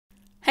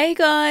Hey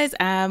guys,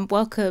 and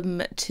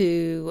welcome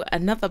to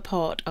another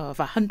part of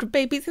 100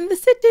 Babies in the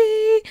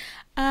City.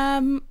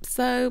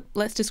 So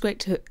let's just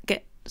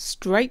get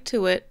straight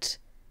to it.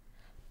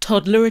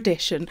 Toddler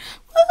edition.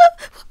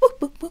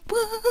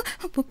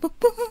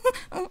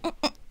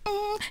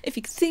 If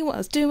you can see what I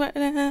was doing right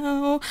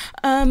now.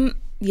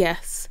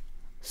 Yes,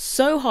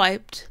 so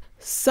hyped,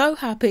 so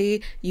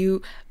happy.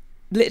 You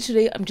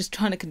literally, I'm just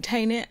trying to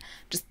contain it.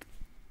 Just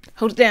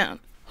hold it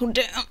down, hold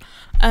it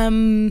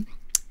down.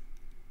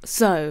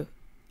 So,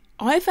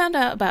 I found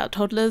out about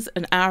toddlers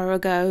an hour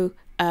ago.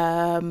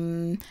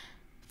 For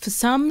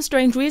some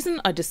strange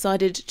reason, I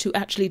decided to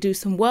actually do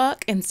some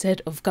work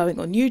instead of going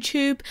on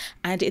YouTube.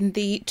 And in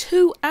the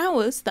 2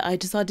 hours that I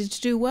decided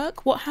to do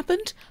work, what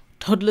happened?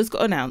 Toddlers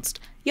got announced.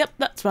 Yep,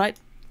 that's right.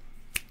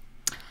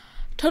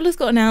 Toddlers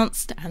got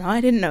announced and I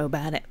didn't know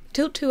about it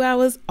till 2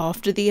 hours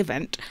after the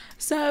event.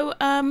 So,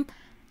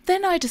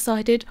 then I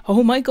decided,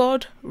 oh my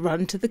god,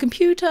 run to the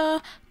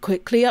computer,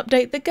 quickly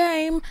update the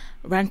game,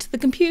 ran to the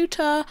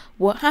computer.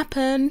 What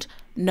happened?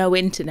 No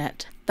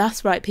internet.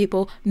 That's right,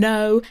 people,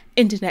 no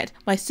internet.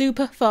 My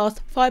super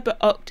fast fibre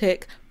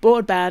optic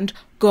broadband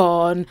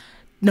gone,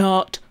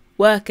 not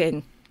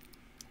working.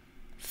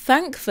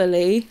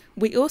 Thankfully,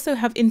 we also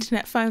have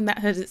internet phone that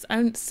has its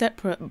own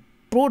separate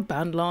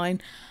broadband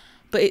line,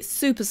 but it's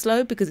super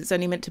slow because it's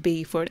only meant to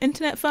be for an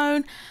internet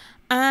phone.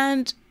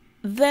 And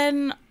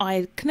then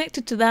I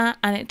connected to that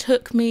and it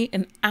took me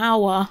an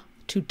hour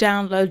to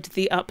download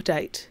the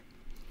update.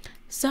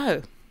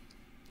 So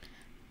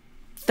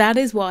that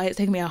is why it's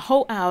taken me a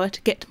whole hour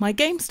to get my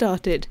game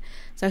started.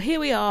 So here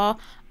we are.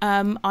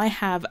 I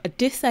have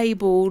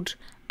disabled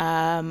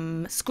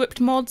script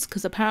mods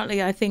because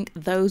apparently I think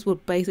those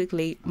would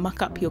basically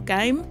muck up your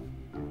game.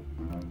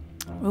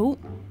 Oh,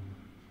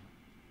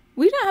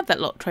 we don't have that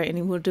lock tray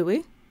anymore, do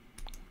we?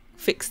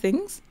 Fix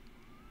things.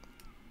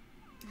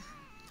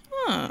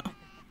 Huh.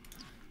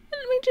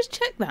 Let me just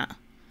check that.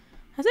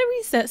 Has it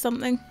reset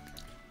something?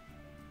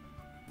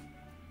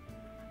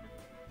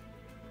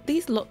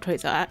 These lock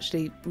trays are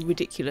actually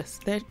ridiculous.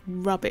 They're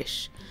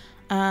rubbish.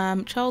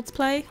 Child's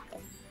Play.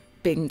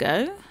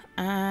 Bingo.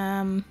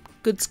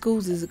 Good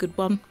Schools is a good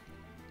one.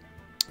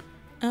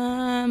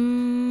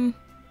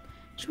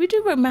 Should we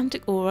do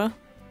Romantic Aura?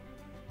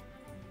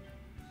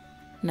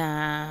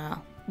 Nah.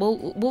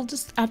 We'll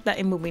just add that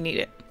in when we need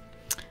it.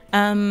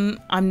 I'm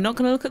not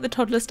going to look at the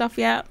toddler stuff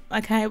yet.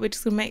 Okay, we're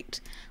just going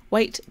to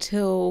wait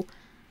till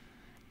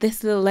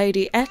this little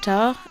lady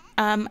Etta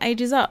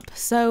ages up.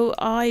 So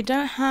I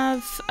don't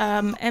have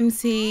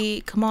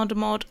MC Commander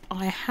mod.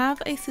 I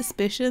have a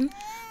suspicion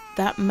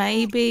that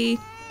maybe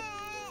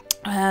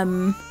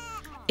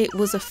it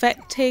was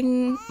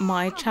affecting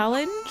my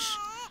challenge.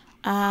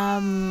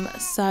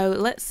 So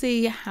let's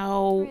see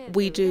how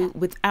we do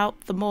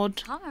without the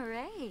mod.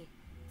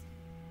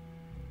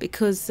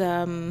 Because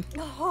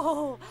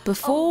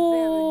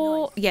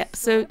before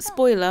so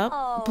spoiler,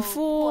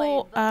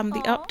 before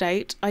the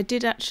update I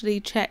did actually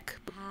check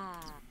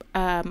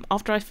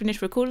after I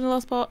finished recording the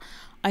last part.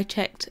 I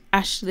checked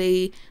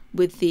Ashley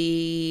with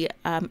the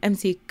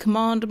MC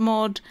Commander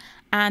mod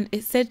and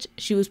it said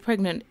she was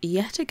pregnant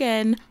yet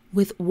again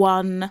with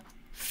one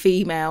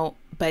female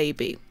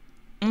baby.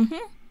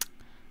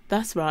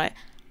 That's right,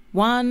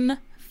 one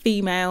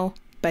female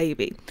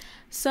baby.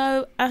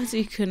 So, as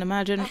you can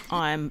imagine,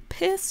 I'm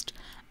pissed.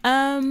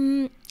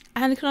 And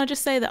can I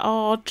just say that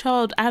our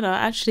child, Anna,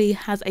 actually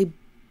has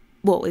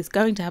is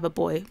going to have a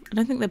boy. I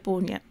don't think they're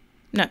born yet.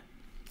 No.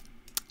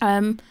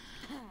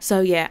 So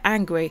yeah,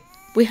 angry.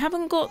 We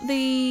haven't got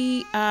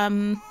the,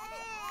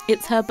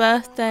 it's her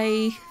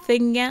birthday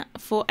thing yet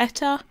for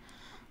Etta.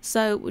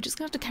 So, we're just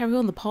going to have to carry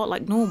on the part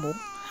like normal.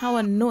 How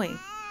annoying.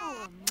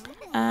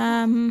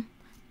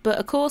 But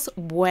of course,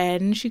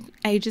 when she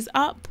ages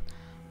up,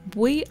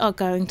 we are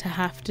going to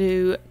have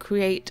to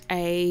create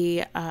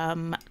a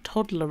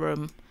toddler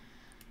room.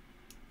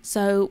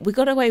 So we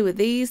got away with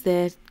these.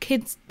 They're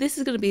kids. This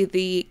is going to be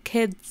the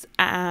kids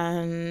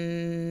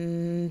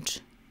and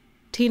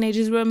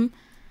teenagers room.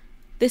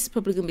 This is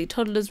probably going to be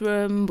toddlers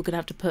room. We're going to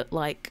have to put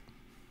like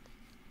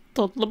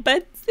toddler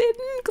beds in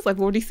because I've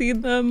already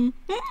seen them.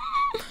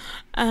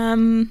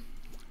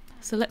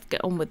 So let's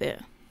get on with it.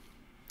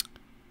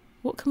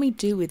 What can we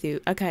do with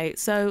you? Okay,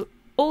 so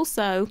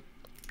also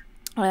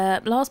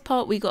last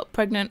part we got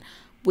pregnant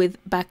with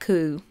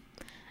Baku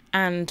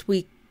and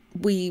we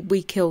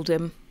killed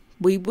him.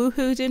 We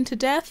woohooed him to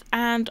death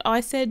and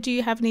I said, do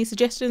you have any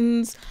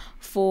suggestions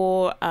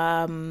for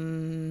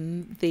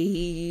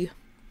the,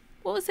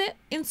 what was it?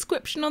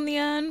 Inscription on the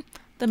urn?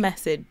 The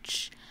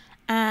message.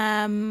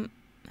 Leave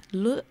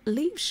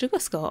sugar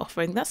skull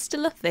offering. That's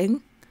still a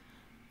thing.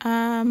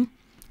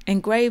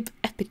 Engrave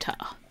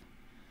epitaph.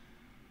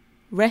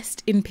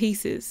 Rest in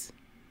pieces.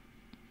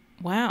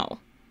 Wow.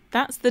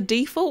 That's the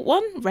default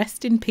one,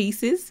 rest in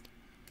pieces.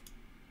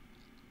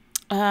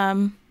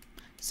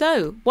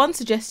 So, one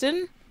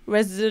suggestion,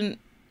 Resident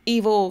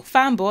Evil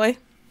fanboy,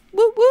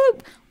 whoop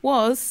whoop,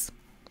 was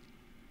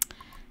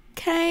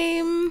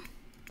came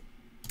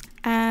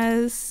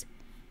as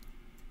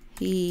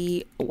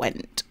he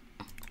went.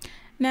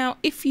 Now,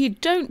 if you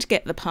don't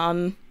get the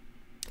pun,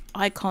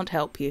 I can't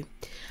help you.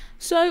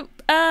 So,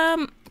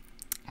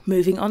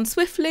 moving on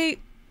swiftly.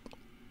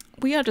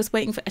 We are just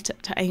waiting for Etta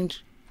to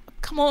age.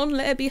 Come on,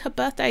 let it be her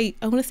birthday.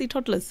 I want to see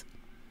toddlers.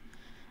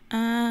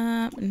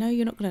 No,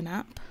 you're not going to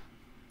nap.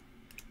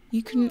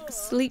 You can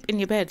sleep in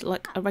your bed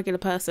like a regular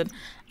person.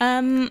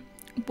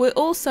 We're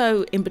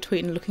also in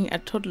between looking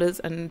at toddlers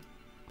and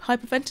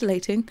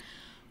hyperventilating.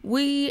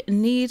 We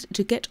need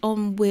to get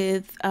on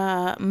with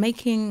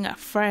making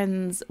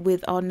friends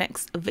with our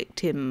next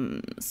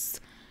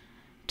victims.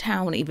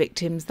 Townie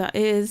victims, that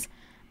is.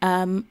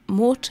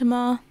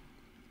 Mortimer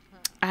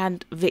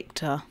and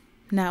Victor.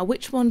 Now,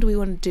 which one do we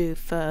want to do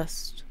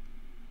first?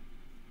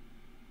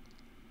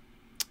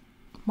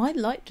 My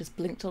light just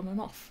blinked on and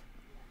off.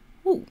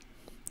 Ooh.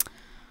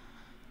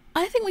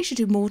 I think we should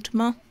do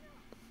Mortimer.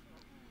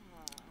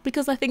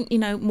 Because I think, you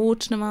know,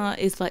 Mortimer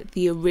is like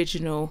the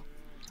original.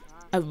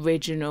 Oh,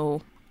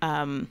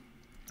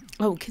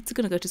 kids are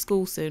going to go to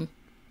school soon.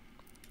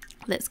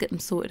 Let's get them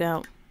sorted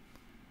out.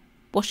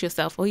 Wash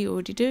yourself. Oh, you're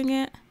already doing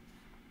it.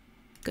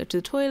 Go to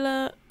the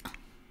toilet.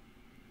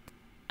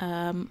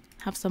 Have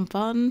some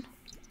fun.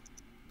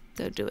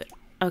 Go do it.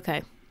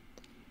 Okay.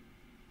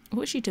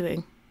 What's she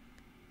doing?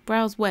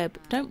 Browse web.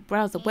 Don't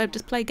browse the web,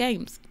 just play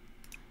games.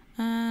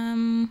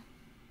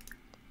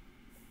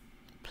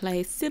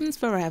 Play Sims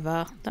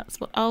Forever. That's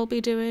what I'll be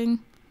doing.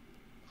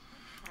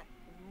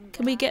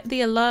 Can we get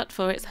the alert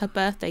for it's her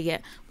birthday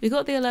yet? We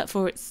got the alert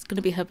for it's going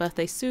to be her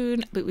birthday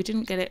soon, but we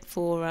didn't get it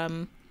for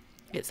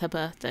it's her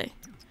birthday.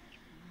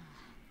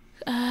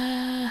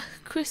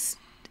 Chris,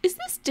 is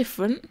this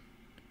different?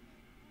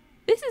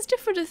 This is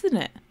different, isn't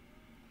it?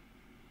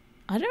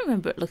 I don't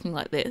remember it looking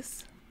like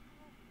this.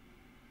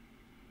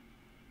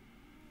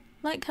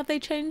 Like, have they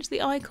changed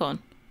the icon?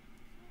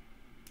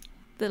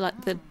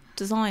 The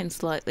design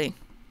slightly.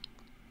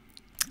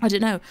 I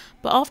don't know.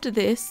 But after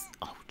this,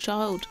 oh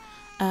child,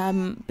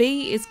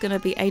 B is going to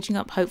be aging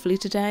up hopefully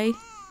today.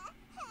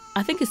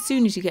 I think as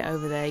soon as you get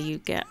over there, you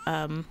get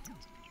has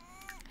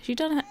she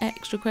done her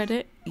extra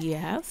credit?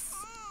 Yes.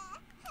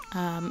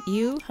 Have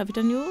you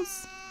done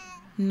yours?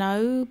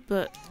 No,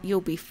 but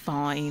you'll be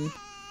fine.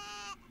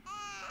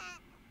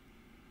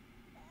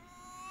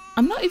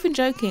 I'm not even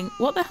joking.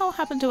 What the hell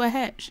happened to her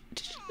hair?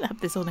 Did she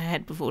have this on her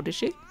head before, did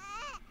she?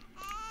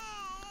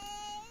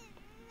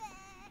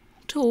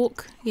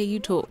 Talk. Yeah, you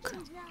talk.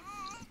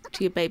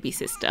 To your baby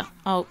sister.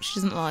 Oh, she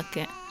doesn't like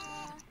it.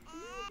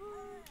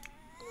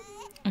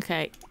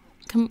 Okay.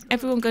 Can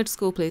everyone go to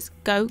school, please?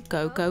 Go,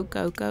 go, go,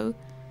 go, go.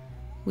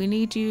 We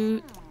need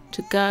you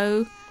to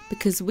go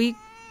because we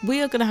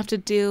are going to have to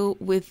deal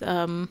with...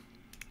 Why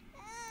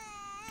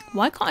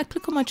can't I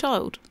click on my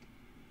child?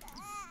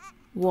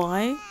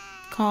 Why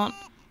can't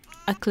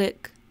I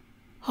click...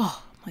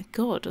 Oh, my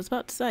God. I was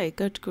about to say,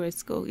 go to grade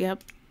school.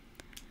 Yep.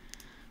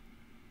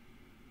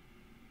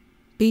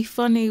 Be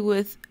funny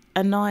with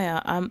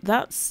Anaya.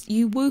 That's...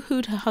 You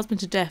woohooed her husband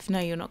to death. No,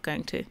 you're not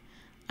going to.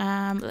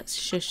 Let's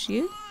shush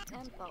you.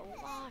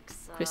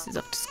 Chris is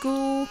off to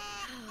school.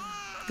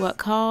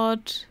 Work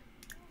hard.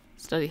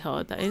 Study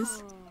hard, that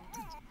is.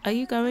 Are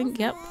you going?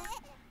 Yep.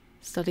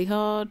 Study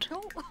hard.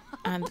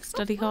 And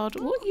study hard.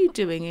 What are you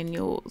doing in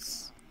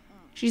yours?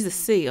 She's a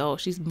C. Oh,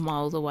 she's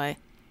miles away.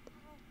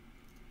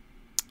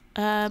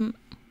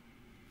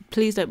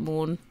 Please don't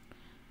mourn.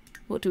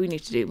 What do we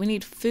need to do? We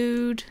need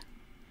food.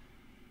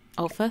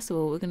 Oh, first of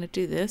all, we're going to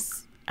do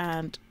this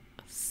and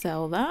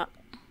sell that.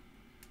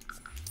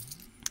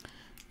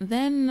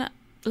 Then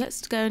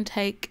let's go and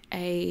take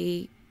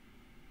a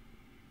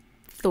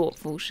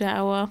thoughtful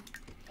shower.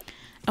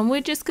 And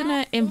we're just going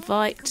to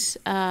invite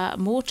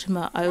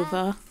Mortimer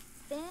over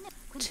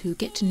to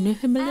get to know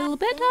him a little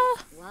better.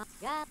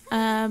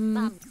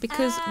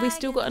 Because we've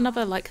still got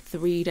another like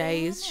 3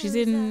 days. She's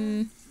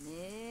in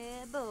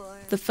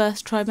the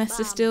first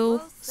trimester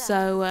still.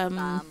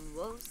 So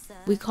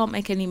we can't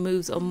make any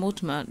moves on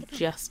Mortimer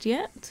just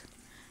yet.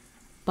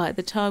 By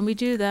the time we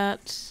do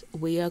that,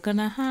 we are going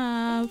to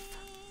have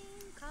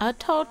a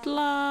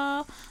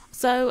toddler.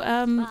 So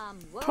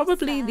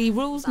probably the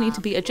rules need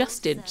to be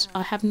adjusted.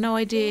 I have no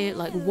idea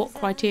like what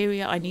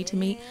criteria I need to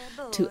meet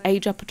to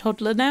age up a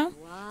toddler now.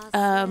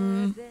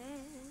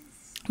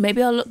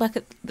 Maybe I'll look back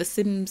at the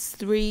Sims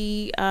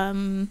 3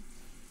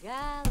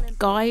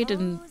 guide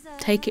and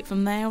take it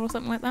from there or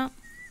something like that.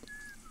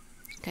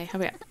 Okay,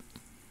 hurry up.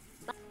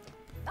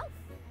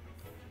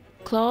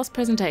 Class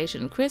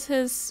presentation. Chris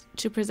has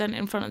to present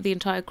in front of the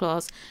entire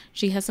class.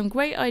 She has some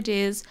great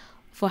ideas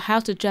for how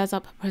to jazz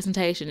up her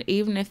presentation,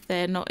 even if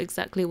they're not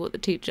exactly what the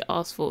teacher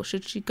asked for.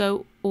 Should she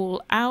go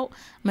all out,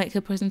 make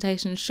her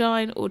presentation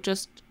shine, or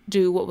just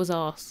do what was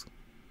asked?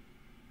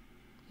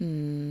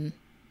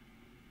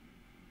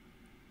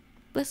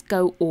 Let's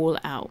go all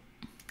out.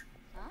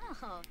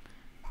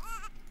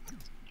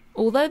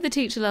 Although the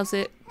teacher loves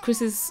it,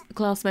 Chris's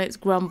classmates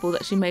grumble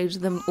that she made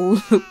them all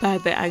look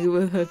bad. They're angry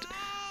with her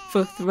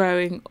for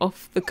throwing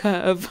off the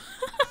curve.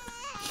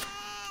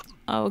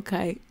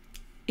 Okay.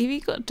 Have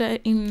you got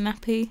dirty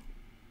nappy?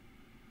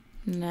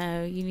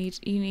 No, you need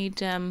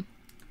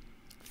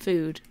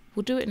food.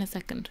 We'll do it in a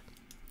second.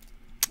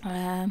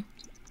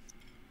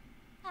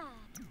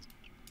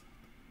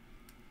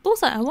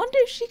 Also, I wonder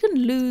if she can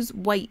lose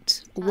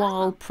weight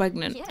while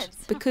pregnant,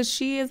 because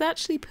she has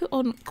actually put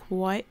on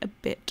quite a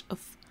bit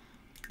of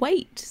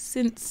weight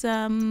since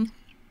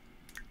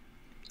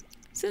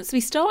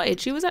we started.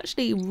 She was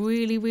actually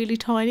really, really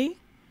tiny.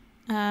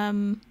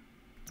 So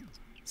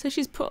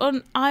she's put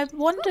on. I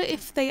wonder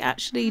if they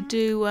actually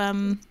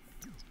do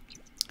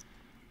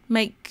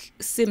make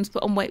Sims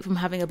put on weight from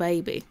having a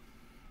baby,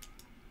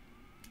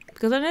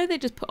 because I know they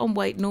just put on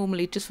weight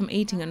normally just from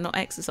eating and not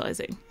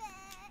exercising.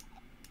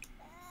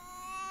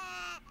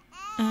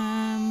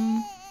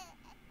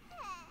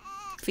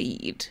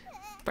 Feed.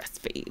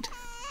 Breastfeed.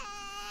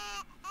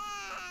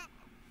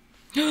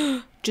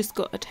 Just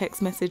got a text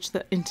message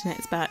that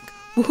internet's back.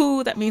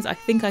 Woohoo, that means I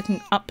think I can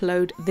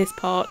upload this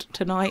part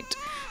tonight.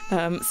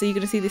 So you're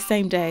going to see the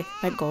same day.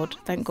 Thank God,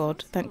 thank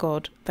God, thank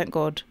God, thank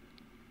God.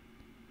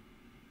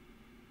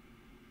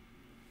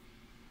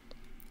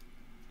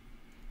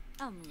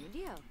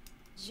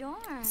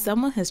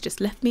 Someone has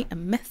just left me a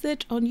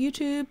message on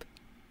YouTube.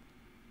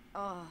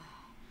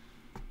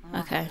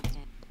 Okay.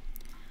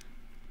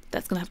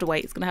 That's going to have to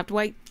wait. It's going to have to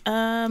wait.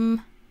 Are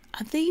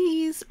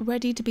these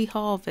ready to be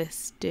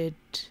harvested?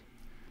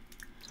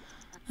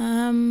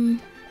 Male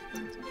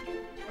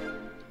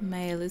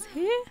is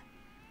here.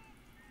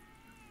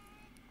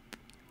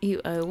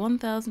 You owe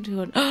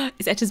 1,200.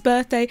 It's Etta's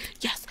birthday.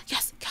 Yes,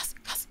 yes, yes,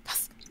 yes,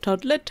 yes.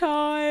 Toddler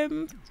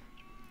time.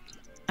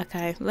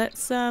 Okay,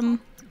 let's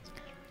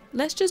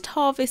just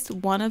harvest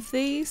one of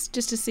these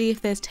just to see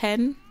if there's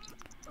 10,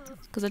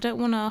 because I don't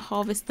want to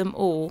harvest them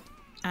all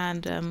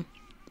and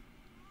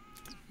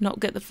not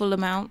get the full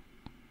amount.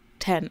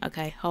 10.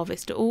 Okay,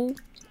 harvest it all.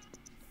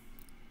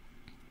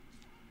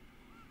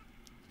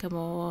 Come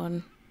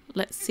on.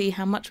 Let's see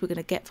how much we're going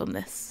to get from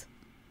this.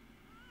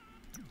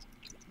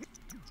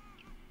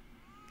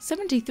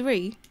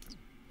 73?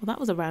 Well, that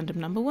was a random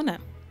number, wasn't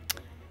it?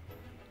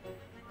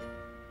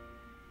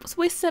 So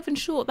we're 7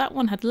 short. That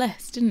one had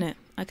less, didn't it?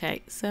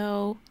 Okay,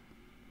 so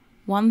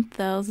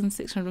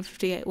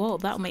 1,658. Well,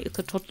 that'll make a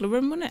good toddler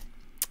room, wouldn't it?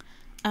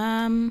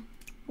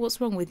 What's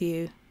wrong with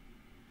you?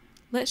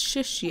 Let's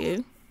shush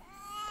you.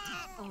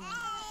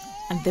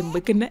 And then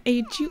we're gonna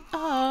age you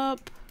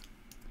up.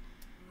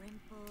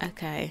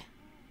 Okay.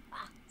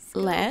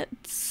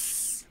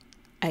 Let's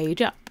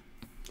age up.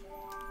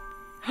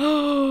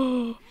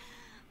 Oh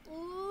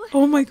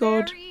my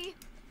god.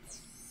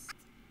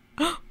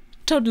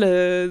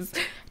 Toddlers.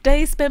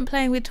 Days spent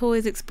playing with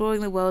toys, exploring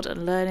the world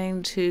and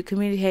learning to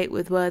communicate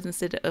with words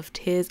instead of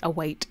tears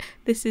await.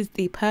 This is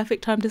the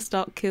perfect time to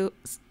start skill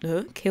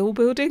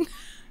building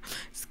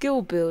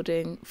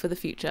for the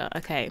future.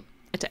 Okay,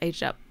 to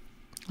age up.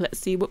 Let's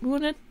see what we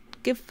want to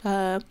give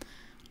her.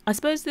 I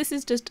suppose this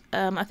is just,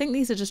 I think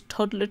these are just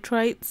toddler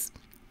traits.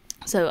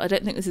 So I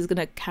don't think this is going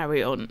to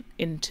carry on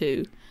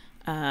into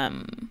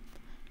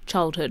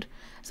childhood.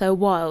 So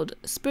wild,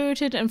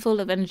 spirited and full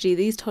of energy,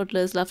 these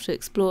toddlers love to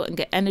explore and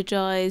get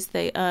energized.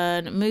 They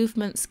earn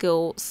movement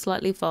skill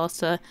slightly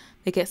faster.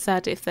 They get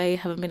sad if they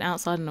haven't been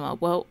outside in a while.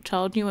 Well,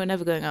 child, you were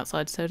never going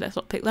outside, so let's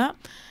not pick that.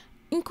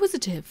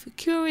 Inquisitive,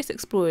 curious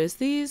explorers.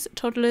 These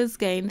toddlers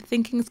gain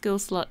thinking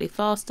skills slightly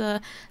faster.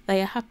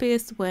 They are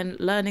happiest when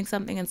learning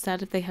something and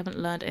sad if they haven't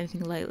learned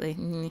anything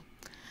lately.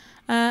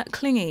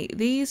 Clingy.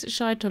 These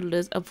shy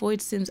toddlers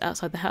avoid Sims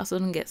outside the house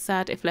and get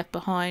sad if left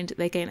behind.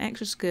 They gain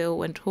extra skill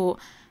when taught,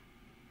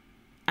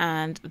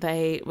 and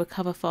they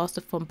recover faster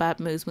from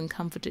bad moods when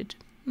comforted.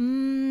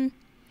 I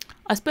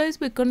suppose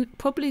we're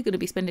probably going to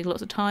be spending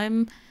lots of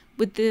time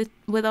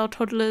with our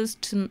toddlers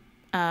to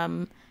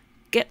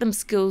get them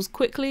skills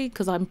quickly,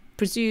 because I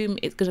presume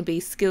it's going to be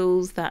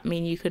skills that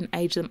mean you can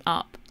age them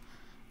up,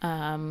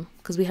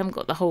 because we haven't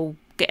got the whole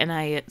get an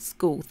A at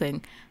school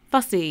thing.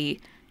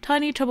 Fussy.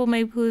 Tiny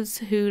troublemakers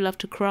who love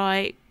to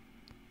cry.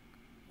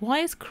 Why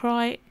is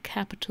cry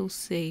capital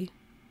C?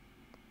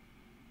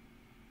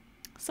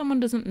 Someone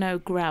doesn't know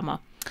grammar.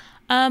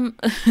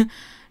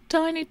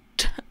 Tiny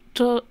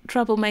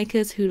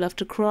troublemakers who love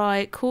to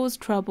cry, cause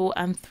trouble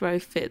and throw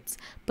fits,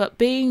 but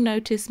being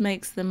noticed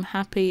makes them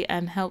happy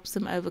and helps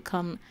them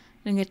overcome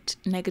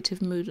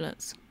negative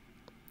moodlets.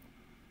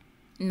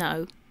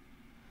 No.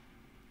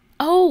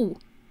 Oh,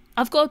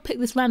 I've got to pick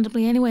this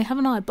randomly anyway,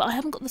 haven't I? But I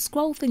haven't got the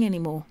scroll thing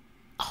anymore.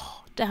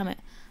 Oh, damn it.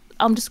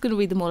 I'm just going to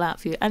read them all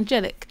out for you.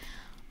 Angelic.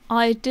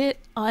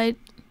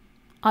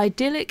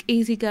 Idyllic,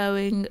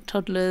 easygoing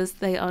toddlers.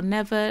 They are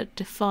never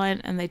defiant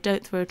and they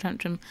don't throw a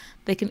tantrum.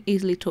 They can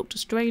easily talk to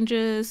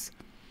strangers.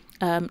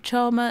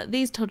 Charmer.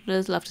 These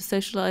toddlers love to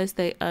socialise.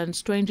 They earn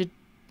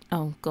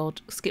oh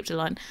god, skipped a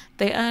line.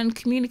 They earn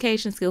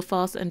communication skill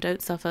fast and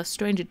don't suffer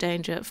stranger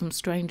danger from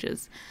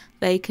strangers.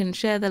 They can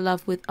share their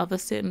love with other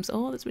Sims.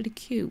 Oh, that's really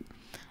cute.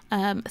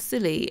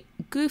 Silly,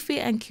 goofy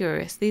and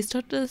curious. These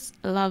toddlers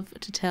love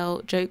to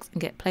tell jokes and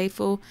get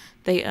playful.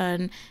 They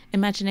earn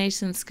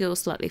imagination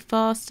skills slightly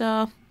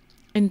faster.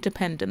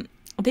 Independent.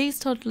 These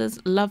toddlers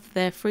love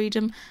their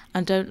freedom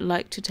and don't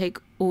like to take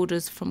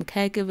orders from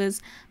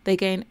caregivers. They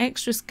gain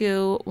extra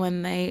skill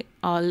when they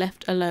are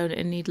left alone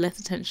and need less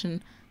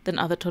attention than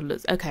other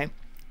toddlers. Okay,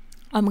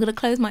 I'm going to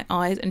close my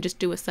eyes and just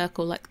do a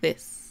circle like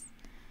this.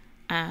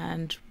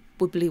 And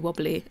wibbly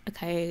wobbly.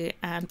 Okay,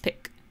 and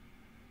pick.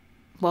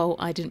 Well,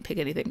 I didn't pick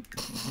anything.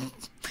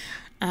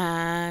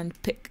 And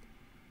pick.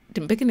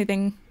 Didn't pick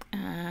anything.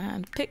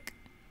 And pick.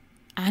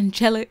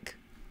 Angelic.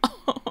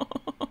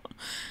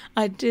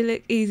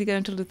 Idyllic,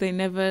 easygoing toddlers. They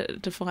never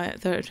defy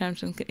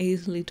authoritarianism and can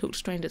easily talk to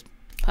strangers.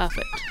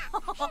 Perfect.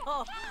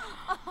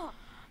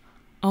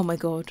 Oh my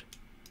god.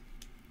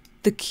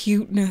 The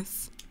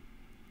cuteness.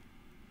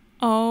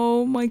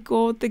 Oh my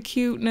god, the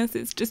cuteness.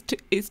 It's just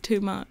it's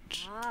too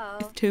much.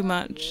 It's too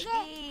much.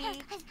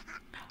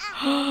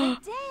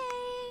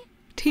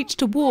 Teach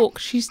to walk.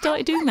 She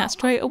started doing that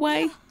straight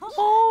away.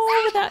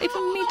 Oh, without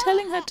even me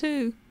telling her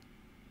to.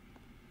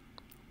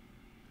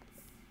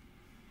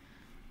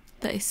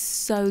 That is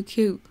so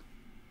cute.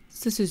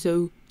 This is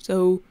so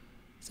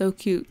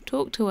cute.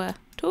 Talk to her.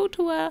 Talk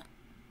to her.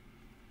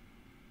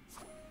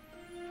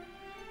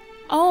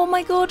 Oh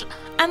my god.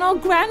 And our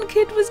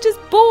grandkid was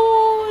just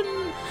born.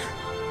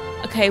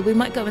 Okay, we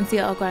might go and see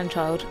our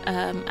grandchild.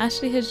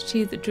 Ashley has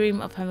achieved the dream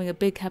of having a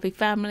big happy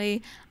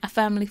family. A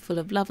family full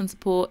of love and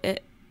support.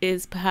 It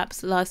is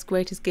perhaps life's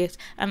greatest gift,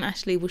 and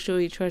Ashley will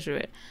surely treasure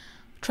it.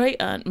 Trait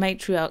earned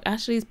matriarch.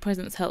 Ashley's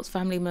presence helps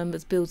family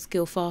members build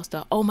skill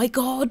faster. Oh my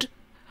god.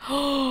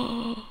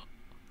 Oh,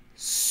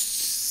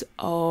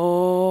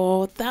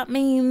 that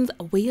means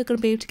we are going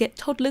to be able to get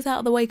toddlers out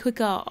of the way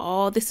quicker.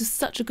 Oh, this is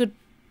such a good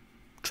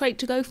trait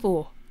to go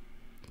for.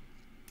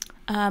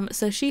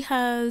 So she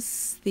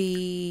has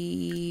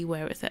the,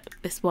 where is it?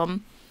 This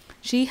one.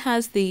 She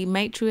has the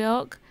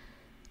matriarch.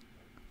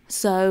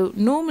 So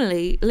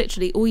normally,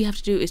 literally, all you have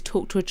to do is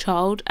talk to a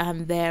child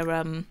and their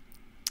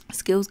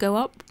skills go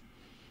up.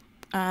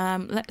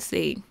 Let's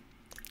see.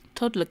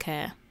 Toddler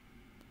care.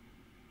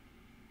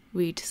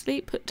 Read to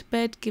sleep, put to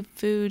bed, give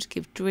food,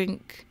 give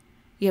drink.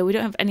 Yeah, we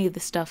don't have any of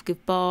this stuff.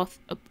 Give bath.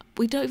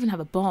 We don't even have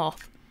a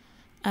bath.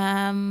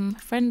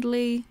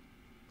 Friendly.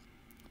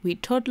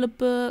 Read toddler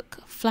book.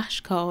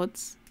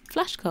 Flashcards.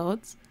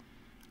 Flashcards.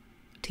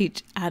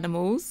 Teach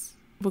animals.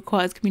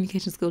 Requires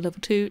communication skill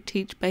level 2.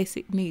 Teach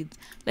basic needs.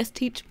 Let's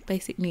teach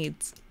basic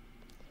needs.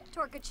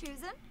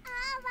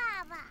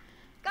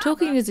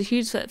 Talking is a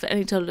huge threat for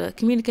any toddler.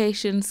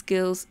 Communication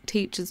skills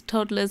teaches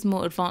toddlers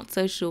more advanced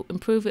social.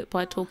 Improve it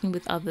by talking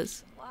with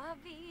others.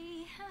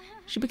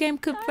 She became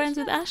good friends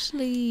with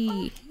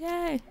Ashley.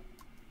 Yay.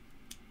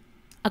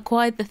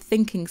 Acquired the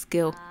thinking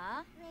skill.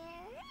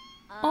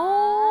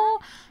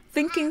 Oh,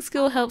 thinking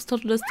skill helps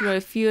toddlers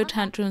throw fewer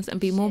tantrums and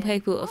be more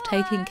capable of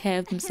taking care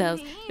of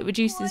themselves. It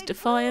reduces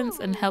defiance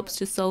and helps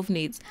to solve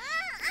needs.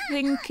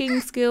 Thinking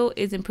skill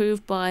is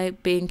improved by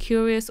being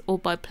curious or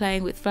by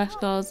playing with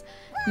flashcards,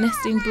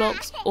 nesting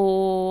blocks,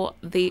 or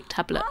the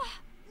tablet.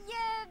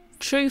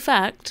 True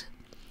fact,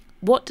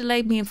 what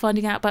delayed me in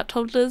finding out about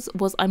toddlers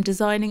was I'm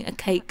designing a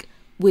cake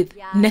with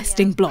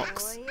nesting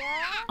blocks.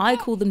 I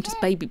call them just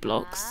baby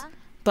blocks,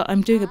 but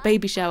I'm doing a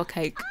baby shower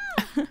cake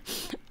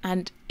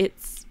and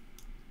it's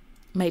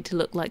made to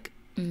look like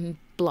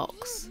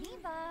blocks.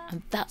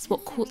 And that's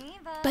what caused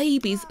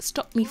babies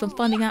stopped me from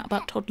finding out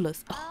about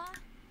toddlers. Oh.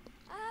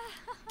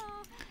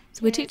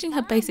 So we're teaching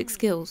her basic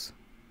skills.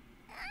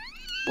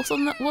 What's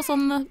on the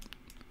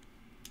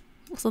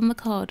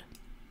card?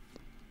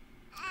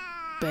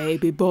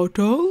 Baby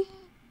bottle.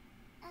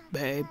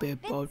 Baby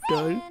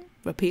bottle.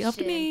 Repeat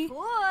after me.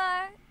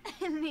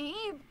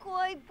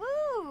 I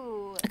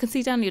can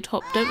see down your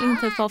top. Don't lean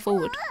so far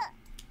forward.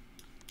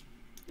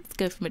 Let's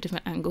go from a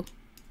different angle.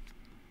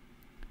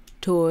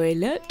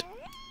 Toilet.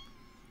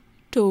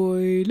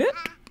 Toilet.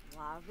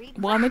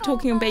 Why am I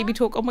talking in baby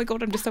talk? Oh my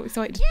god, I'm just so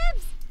excited.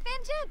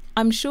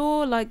 I'm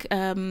sure like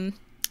ask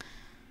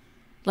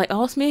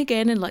me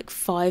again in like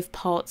 5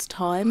 parts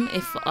time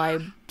if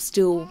I'm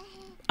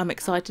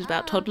excited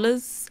about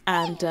toddlers,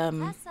 and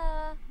the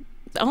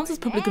answer's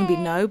probably going to be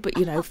no, but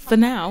you know, for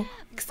now,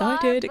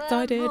 excited.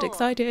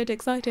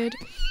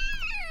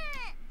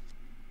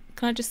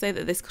 Can I just say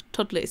that this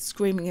toddler is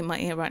screaming in my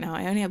ear right now?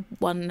 I only have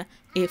one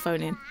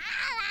earphone in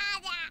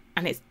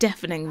and it's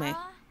deafening me.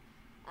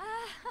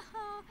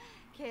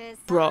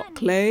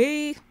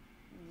 Broccoli.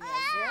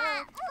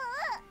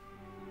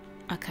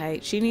 Okay,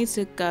 she needs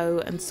to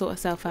go and sort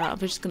herself out. I'm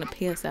just going to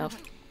pee herself.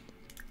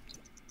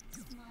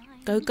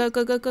 Go. I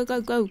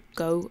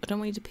don't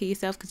want you to pee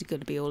yourself because you're going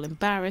to be all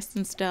embarrassed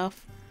and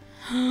stuff.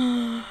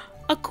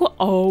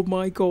 Oh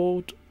my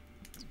god.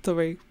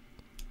 Sorry.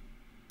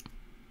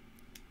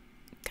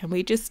 Can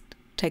we just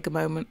take a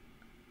moment?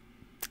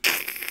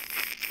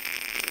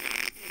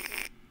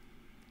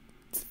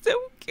 So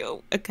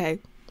cute. Okay.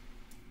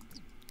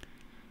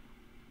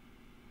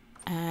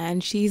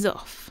 And she's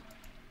off.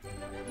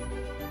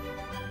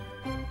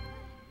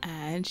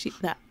 And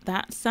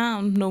that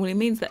sound normally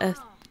means that a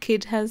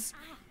kid has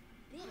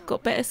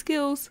got better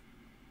skills.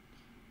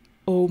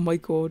 Oh my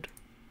god.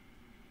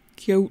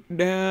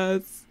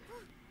 Cuteness.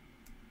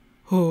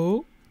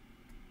 Oh.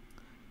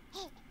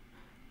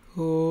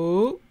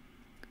 Oh.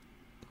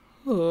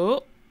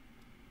 Oh.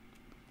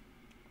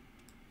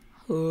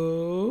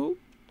 Oh.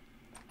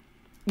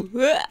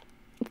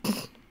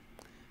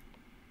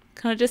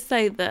 Can I just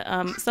say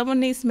that someone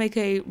needs to make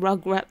a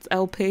Rugrats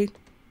LP?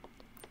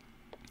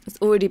 It's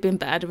already been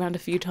battered around a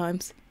few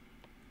times.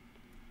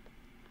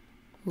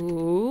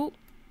 Ooh.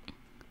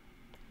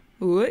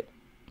 Ooh.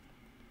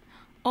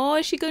 Oh,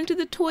 is she going to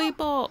the toy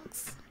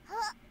box?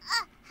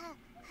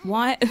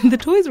 Why? The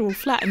toys are all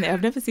flat in there.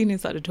 I've never seen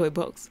inside a toy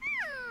box.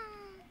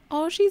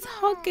 Oh, she's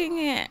hugging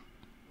it.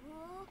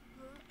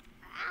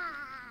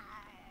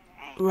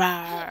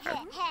 Rawr.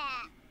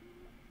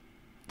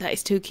 That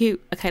is too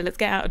cute. Okay, let's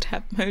get out of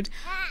tab mode.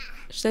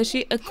 So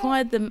she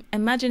acquired the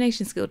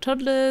imagination skill.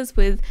 Toddlers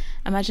with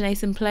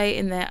imagination play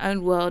in their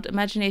own world.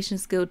 Imagination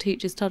skill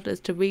teaches toddlers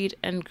to read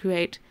and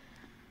create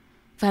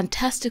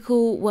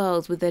fantastical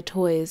worlds with their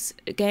toys.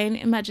 Gain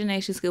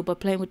imagination skill by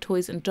playing with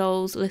toys and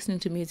dolls, listening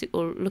to music,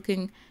 or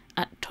looking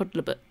at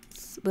toddler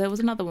books. There was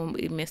another one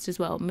we missed as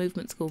well.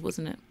 Movement school,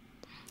 wasn't it?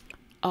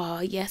 Oh,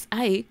 yes.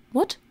 A.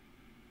 What?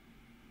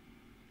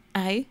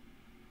 A?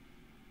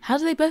 How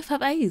do they both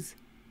have A's?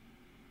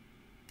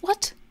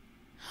 What?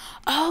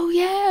 Oh,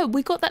 yeah.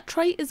 We got that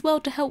trait as well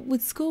to help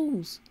with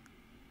schools.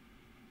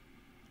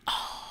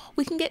 Oh,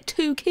 we can get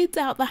 2 kids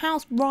out of the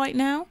house right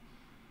now.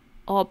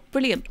 Oh,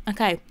 brilliant.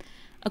 Okay.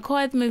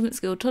 Acquire the movement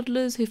skill.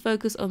 Toddlers who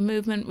focus on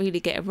movement really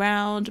get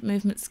around.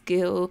 Movement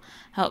skill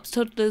helps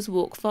toddlers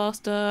walk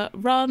faster,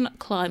 run,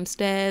 climb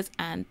stairs,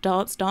 and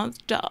dance, dance,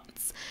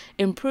 dance.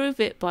 Improve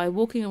it by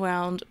walking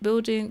around,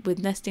 building with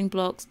nesting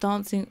blocks,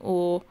 dancing,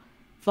 or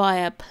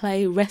via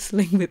play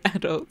wrestling with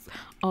adults.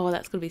 Oh,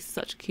 that's going to be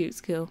such a cute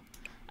skill.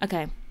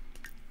 Okay.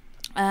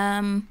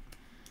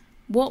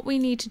 What we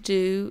need to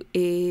do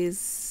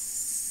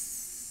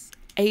is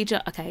age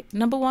up. Okay,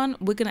 number 1,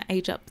 we're going to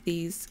age up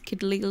these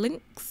kiddly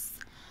links.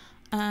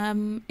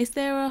 Is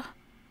there a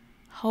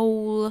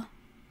whole?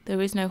 There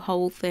is no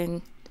whole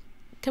thing.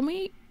 Can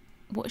we?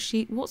 What's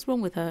wrong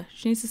with her?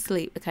 She needs to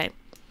sleep. Okay,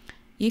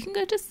 you can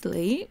go to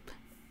sleep.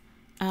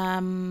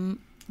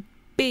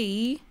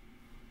 B,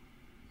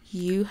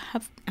 you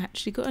have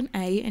actually got an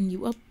A, and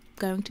you are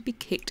going to be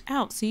kicked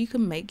out, so you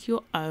can make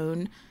your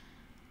own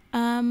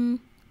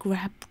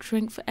grab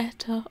drink for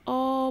Etta.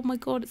 Oh my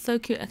god, it's so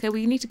cute. Okay, well,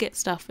 you need to get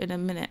stuff in a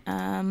minute.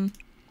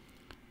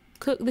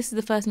 Cook. This is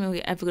the first meal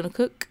you're ever going to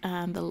cook,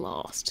 and the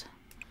last.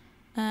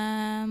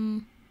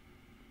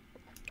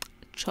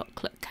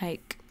 Chocolate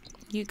cake.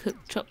 You cook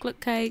chocolate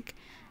cake,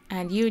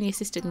 and you and your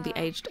sister can be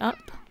aged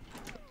up.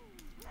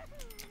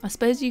 I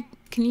suppose you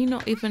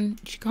not even,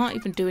 she can't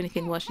even do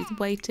anything while she's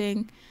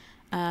waiting.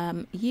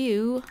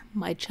 You,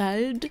 my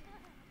child,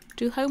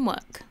 do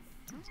homework,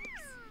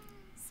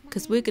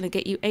 because we're going to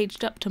get you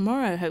aged up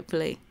tomorrow,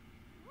 hopefully.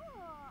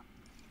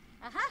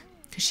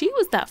 Because she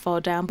was that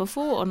far down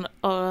before.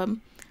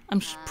 On I'm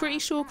pretty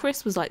sure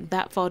Chris was like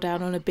that far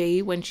down on a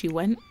B when she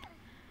went.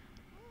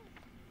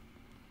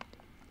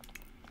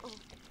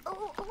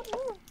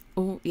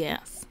 Oh,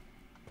 yes.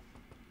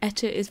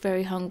 Etta is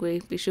very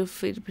hungry. Be sure to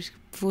feed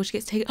before she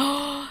gets taken.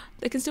 Oh,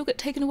 they can still get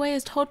taken away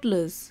as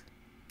toddlers.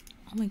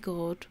 Oh my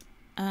god.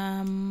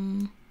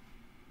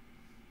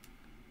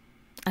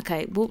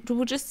 Okay,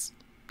 we'll just...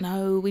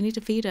 No, we need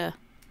to feed her.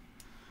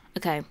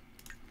 Okay,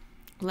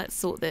 let's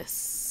sort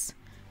this.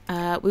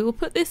 We will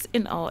put this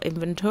in our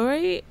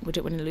inventory. We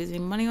don't want to lose any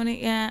money on it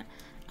yet.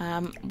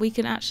 We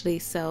can actually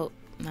sell...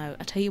 No,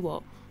 I tell you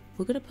what.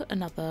 We're going to put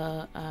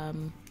another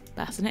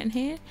bassinet in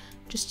here.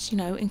 Just, you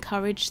know,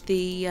 encourage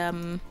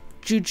the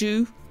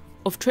juju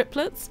of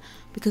triplets.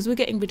 Because we're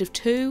getting rid of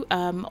 2.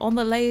 On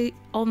ley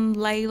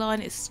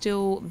line, it's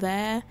still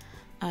there.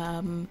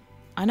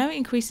 I know it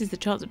increases the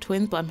chance of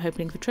twins, but I'm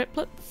hoping for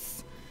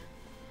triplets.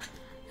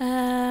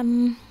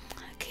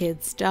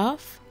 Kid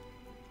stuff.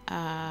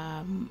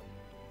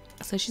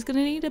 So she's going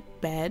to need a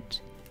bed.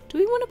 Do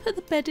we want to put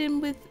the bed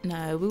in with...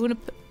 No, we want to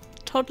put...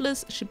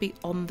 Toddlers should be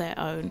on their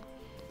own.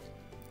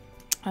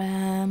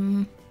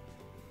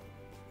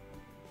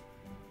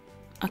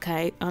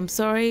 Okay, I'm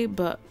sorry,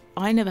 but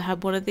I never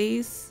had one of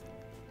these.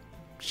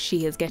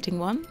 She is getting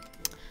one.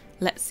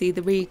 Let's see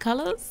the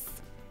recolours.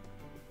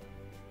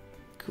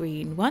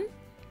 Green one.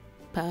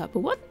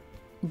 Purple one.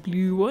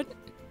 Blue one.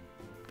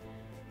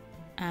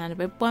 And a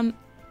red one.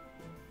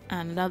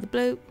 And another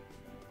blue.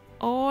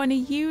 Oh, and a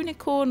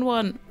unicorn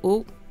one.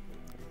 Oh,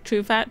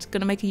 true fact,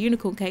 gonna make a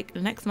unicorn cake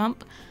next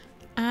month.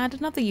 And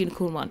another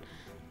unicorn one.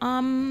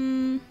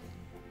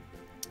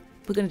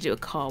 We're gonna do a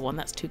car one,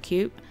 that's too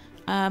cute.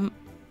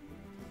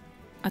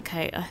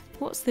 Okay,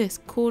 what's this?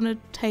 Corner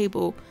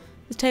table.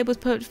 This table is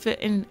perfect to fit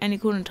in any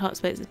corner and type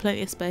space. There's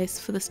plenty of space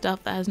for the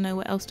stuff that has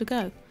nowhere else to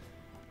go.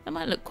 That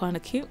might look kind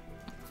of cute.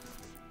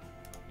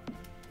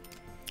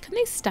 Can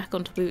these stack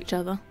on top of each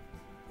other?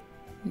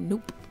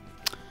 Nope.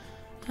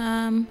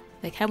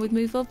 They can with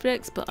move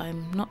objects, but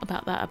I'm not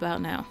about that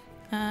about now.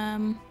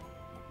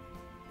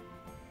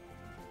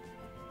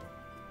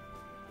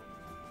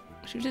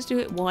 Should we just do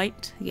it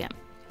white? Yeah.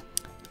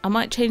 I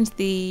might change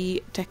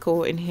the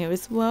decor in here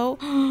as well.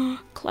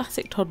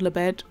 Classic toddler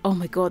bed. Oh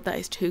my god, that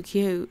is too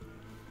cute.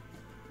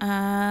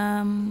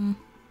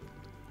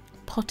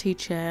 Potty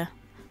chair.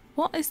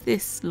 What is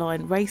this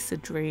line? Racer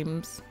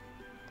dreams.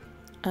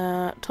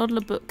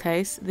 Toddler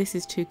bookcase. This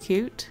is too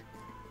cute.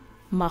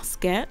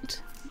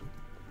 Musket.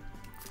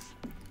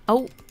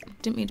 Oh,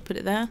 didn't mean to put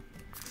it there.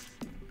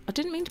 I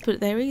didn't mean to put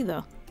it there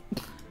either.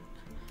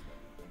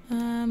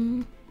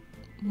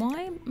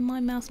 Why my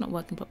mouse not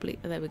working properly?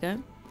 Oh, there we go.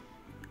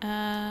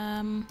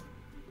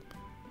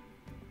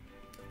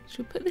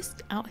 Should we put this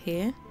out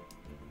here?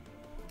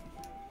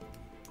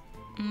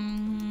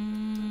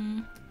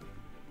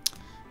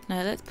 No,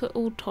 let's put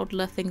all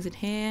toddler things in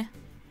here.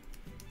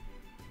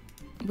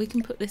 We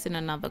can put this in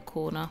another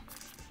corner.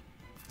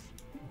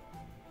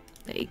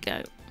 There you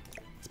go.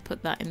 Let's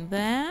put that in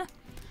there.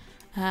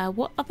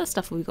 What other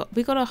stuff have we got?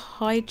 We got a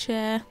high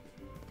chair.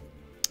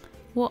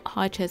 What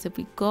high chairs have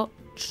we got?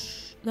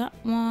 That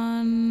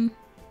one.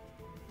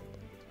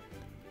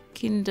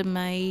 Kinder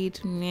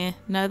Maid. Yeah.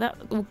 No, that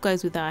all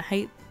goes with that. I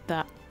hate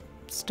that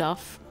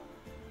stuff.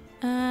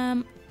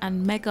 And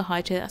mega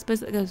high chair. I suppose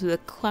that goes with a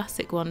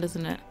classic one,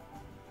 doesn't it?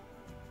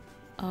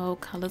 Oh,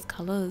 colours,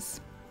 colours.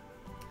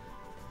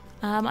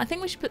 I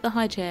think we should put the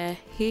high chair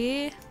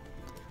here.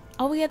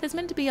 Oh yeah, there's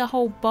meant to be a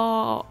whole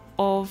bar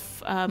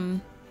of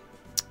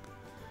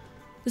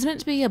there's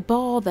meant to be a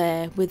bar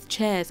there with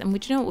chairs, and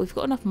do you know what? We've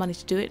got enough money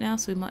to do it now,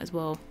 so we might as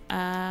well.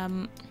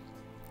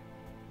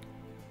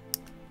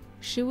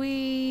 Should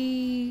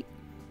we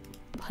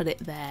put it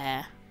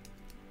there?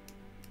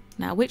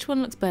 Now, which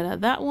one looks better?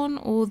 That one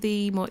or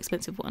the more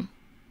expensive one?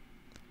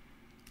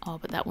 Oh,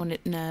 but that one,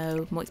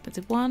 no, more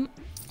expensive one.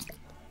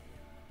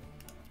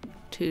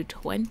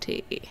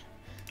 220.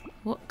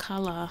 What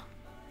colour?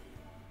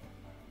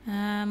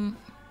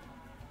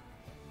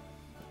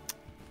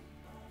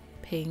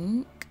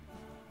 Pink.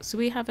 So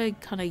we have a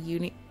kind of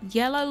unique...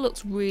 Yellow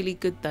looks really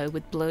good though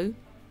with blue.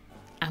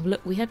 And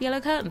look, we have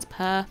yellow curtains.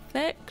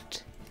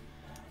 Perfect.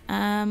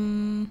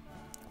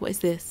 What is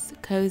this?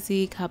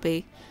 Cozy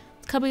cubby.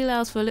 Cubby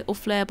allows for a little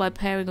flair by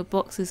pairing with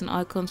boxes and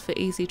icons for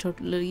easy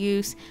toddler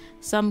use.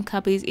 Some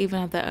cubbies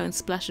even have their own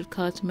splash of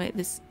colour to make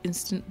this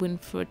instant win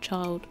for a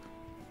child.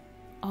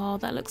 Oh,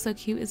 that looks so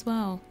cute as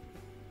well.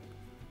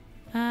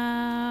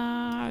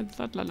 La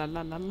la la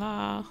la la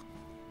la.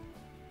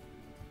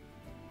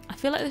 I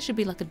feel like there should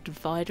be like a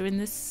divider in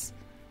this.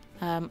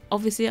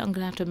 Obviously, I'm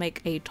going to have to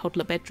make a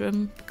toddler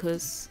bedroom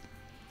because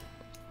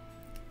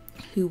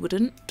who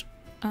wouldn't?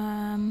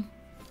 I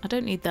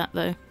don't need that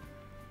though.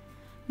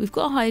 We've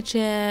got a high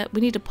chair.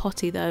 We need a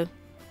potty though.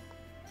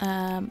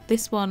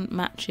 This one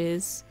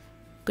matches.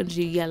 I'm going to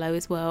do yellow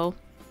as well.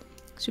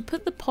 Should we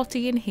put the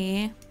potty in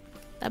here?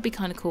 That'd be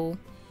kind of cool.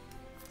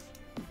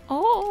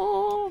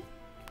 Oh,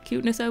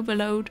 cuteness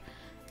overload.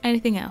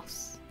 Anything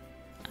else?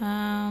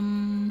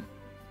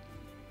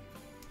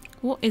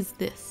 What is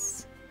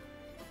this?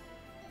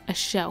 A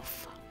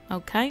shelf.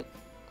 Okay.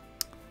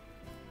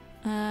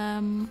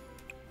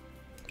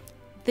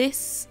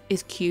 This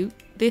is cute.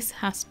 This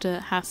has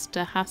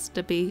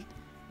to be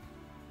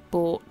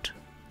bought.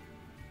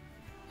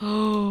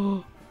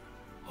 Oh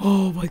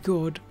my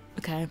god.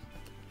 Okay.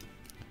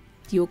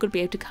 You're gonna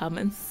be able to come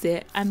and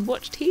sit and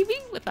watch TV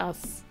with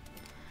us.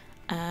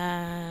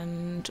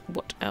 And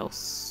what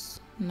else?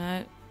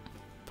 No.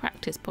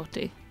 Practice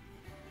potty.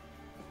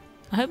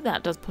 I hope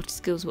that does potty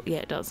skills. Yeah,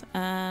 it does.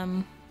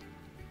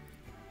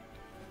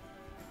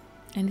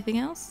 Anything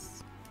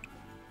else?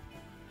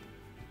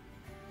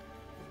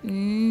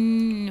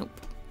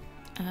 Nope.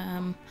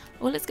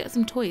 Well, let's get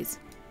some toys.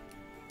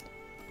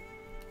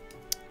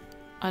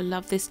 I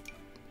love this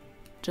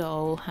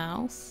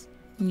dollhouse.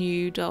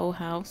 New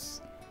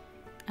dollhouse.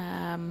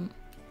 I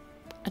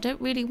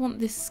don't really want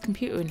this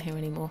computer in here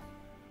anymore.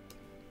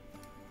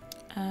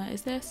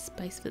 Is there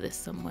space for this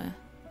somewhere?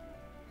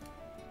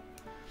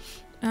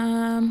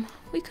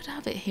 We could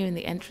have it here in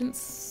the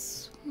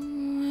entrance.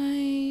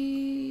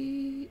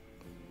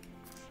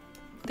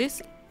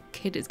 This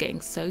kid is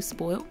getting so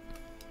spoiled.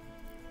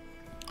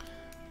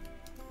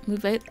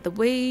 Move out the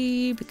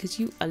way because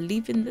you are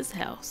leaving this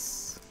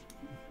house.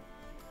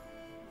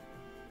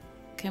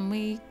 Can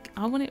we?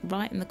 I want it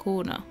right in the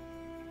corner.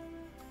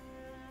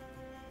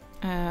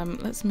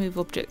 Let's move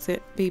objects.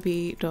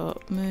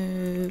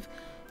 bb.move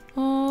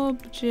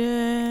objects.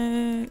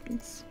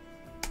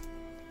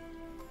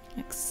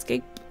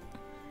 Escape.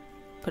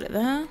 Put it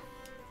there.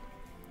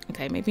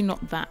 Okay, maybe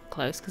not that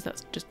close because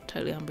that's just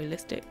totally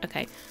unrealistic.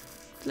 Okay,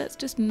 let's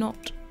just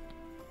not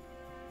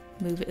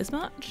move it as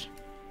much.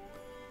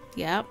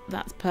 Yeah,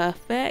 that's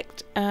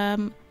perfect.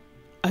 A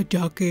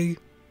ducky.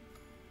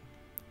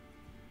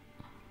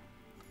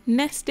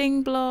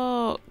 Nesting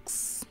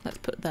blocks. Let's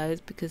put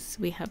those because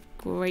we have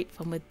great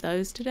fun with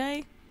those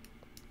today.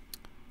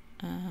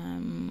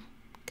 Can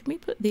we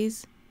put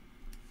these?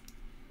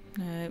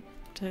 No,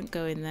 don't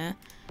go in there.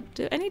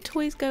 Do any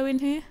toys go in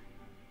here?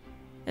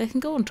 They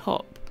can go on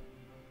top.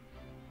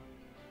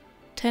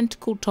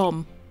 Tentacle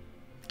Tom.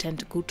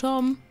 Tentacle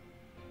Tom.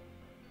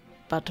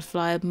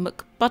 Butterfly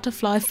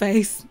Butterfly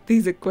Face.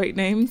 These are great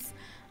names.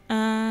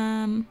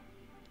 Chomper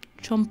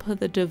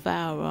the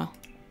Devourer.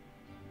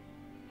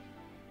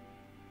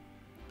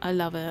 I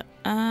love it.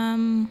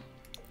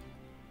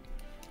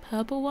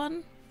 Purple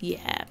one?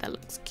 Yeah, that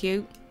looks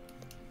cute.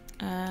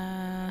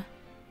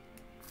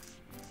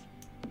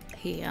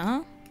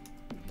 Here.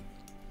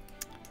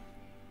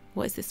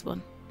 What is this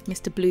one?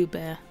 Mr. Blue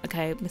Bear.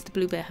 Okay, Mr.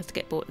 Blue Bear has to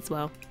get bought as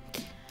well.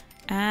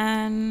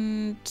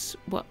 And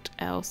what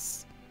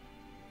else?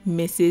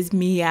 Mrs.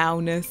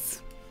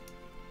 Meowness.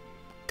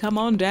 Come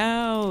on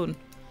down.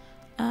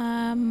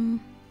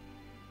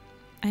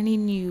 Any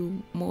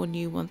more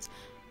new ones?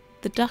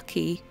 The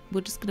ducky,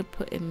 we're just gonna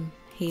put him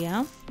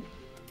here.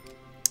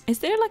 Is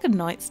there like a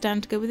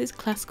nightstand to go with this?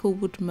 Classical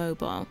wood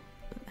mobile.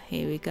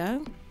 Here we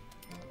go.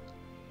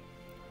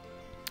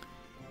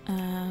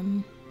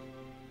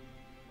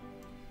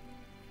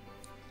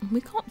 We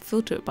can't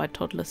filter it by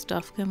toddler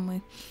stuff, can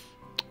we?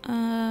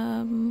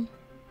 My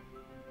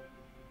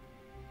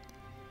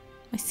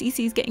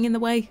CC's getting in the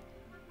way.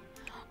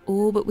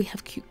 Oh, but we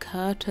have cute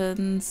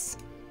curtains.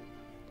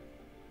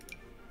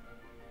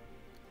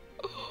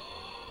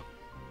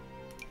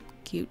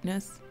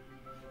 Cuteness.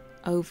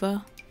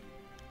 Overload.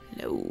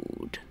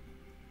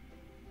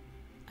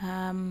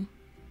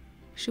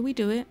 Should we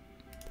do it?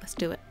 Let's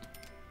do it.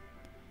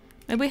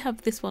 Maybe we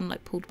have this one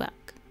like pulled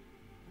back.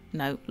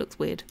 No, looks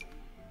weird.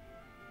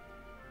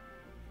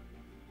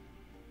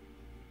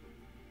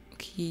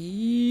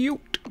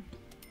 Cute.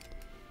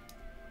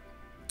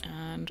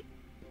 And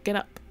get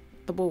up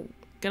the wall.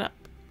 Get up.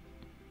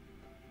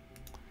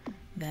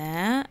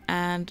 There,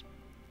 and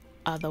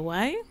other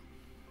way.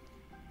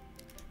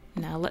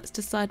 Now let's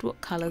decide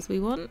what colours we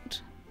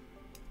want.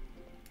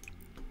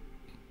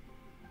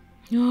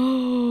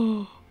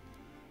 Oh,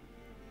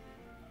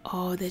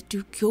 they're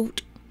too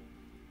cute.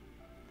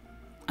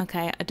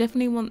 Okay, I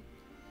definitely want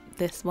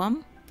this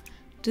one.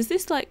 Does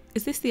this like,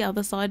 is this the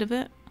other side of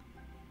it?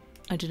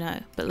 I don't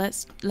know, but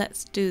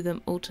let's do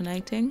them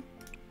alternating.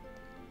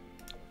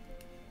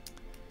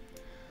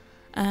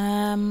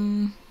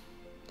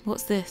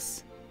 What's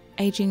this?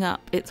 Aging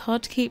up. It's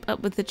hard to keep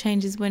up with the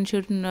changes when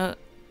children are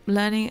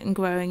learning and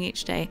growing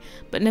each day,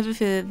 but never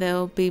fear,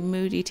 they'll be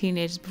moody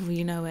teenagers before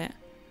you know it.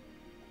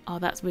 Oh,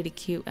 that's really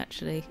cute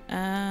actually.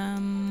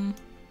 Let's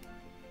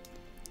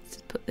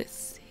put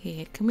this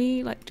here. Can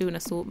we like do an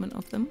assortment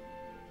of them?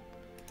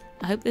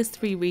 I hope there's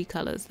 3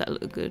 recolors that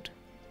look good.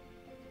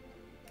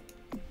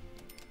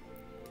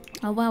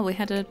 Oh wow, we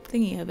had a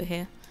thingy over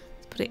here.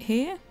 Let's put it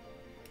here.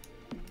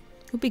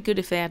 It would be good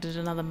if they added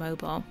another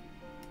mobile.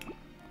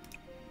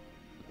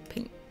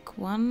 Pink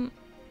one.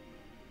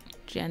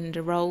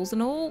 Gender roles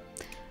and all.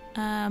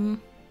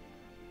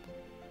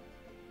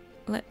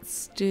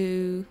 Let's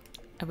do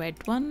a red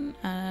one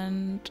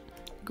and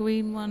a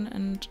green one,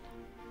 and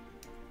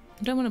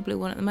I don't want a blue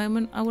one at the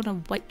moment. I want a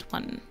white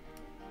one.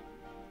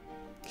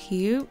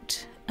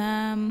 Cute.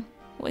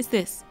 What is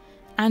this?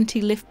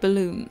 Anti-lift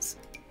balloons.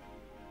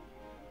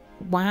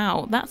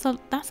 Wow, that's a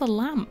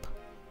lamp.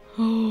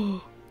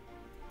 Oh,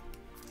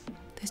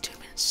 there's too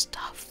much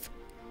stuff.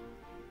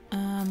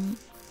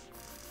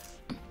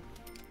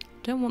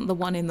 Don't want the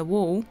one in the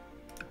wall.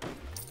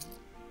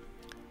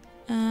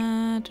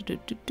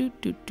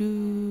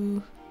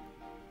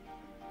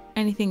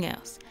 Anything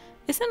else?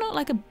 Is there not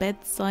like a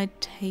bedside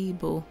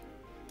table?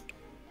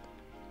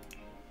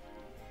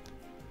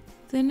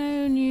 Is there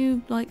no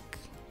new like?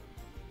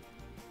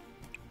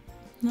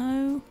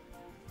 No.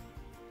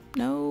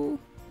 No.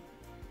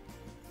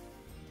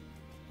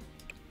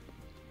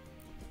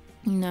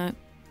 No.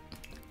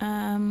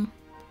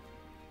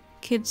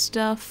 Kid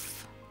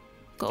stuff.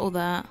 Got all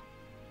that.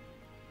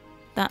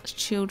 That's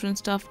children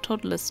stuff,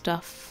 toddler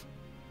stuff.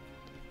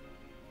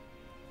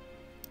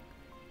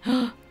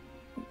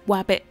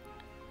 Wabbit.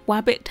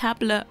 Wabbit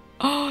tablet.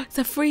 Oh, it's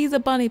a freezer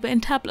bunny, but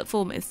in tablet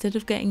form. Instead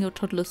of getting your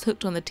toddlers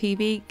hooked on the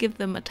TV, give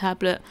them a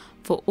tablet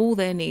for all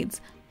their needs.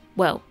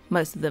 Well,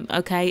 most of them,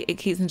 okay? It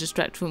keeps them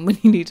distracted from when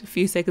you need a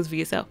few seconds for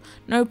yourself.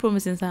 No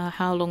promises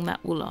how long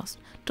that will last.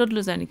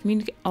 Toddlers only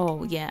communicate.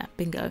 Oh, yeah,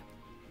 bingo.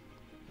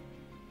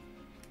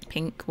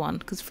 Pink one,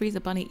 because freezer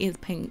bunny is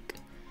pink.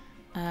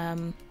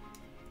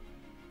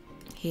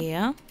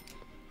 Here.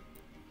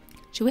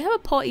 Should we have a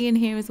potty in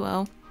here as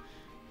well?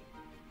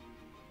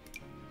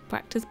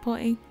 Practice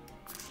potty?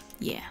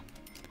 Yeah.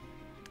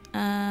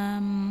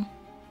 I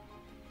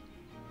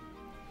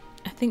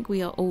think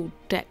we are all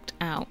decked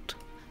out.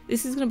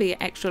 This is going to be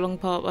an extra long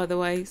part, by the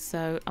way,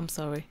 so I'm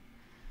sorry.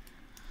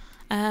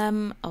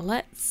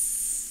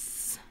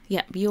 Let's...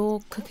 Yeah,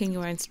 you're cooking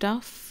your own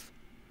stuff.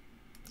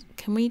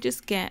 Can we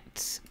just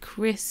get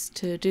Chris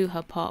to do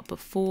her part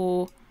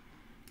before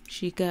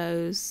she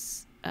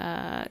goes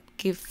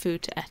give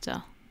food to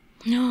Etta?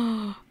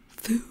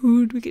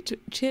 Food! We get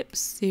chips,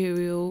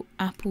 cereal,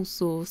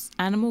 applesauce,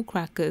 animal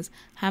crackers,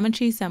 ham and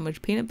cheese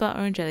sandwich, peanut butter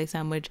and jelly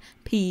sandwich,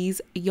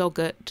 peas,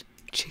 yogurt,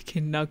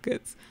 chicken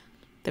nuggets.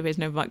 There is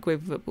no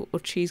microwavable or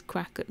cheese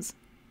crackers.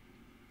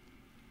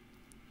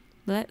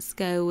 Let's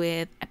go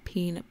with a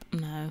peanut...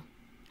 No.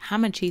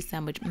 Ham and cheese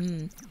sandwich.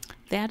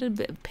 They added a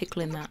bit of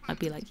pickle in that. I'd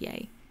be like,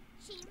 yay.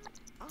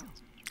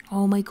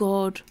 Oh my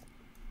god.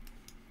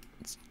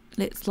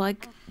 It's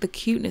like the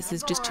cuteness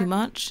is just too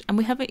much. And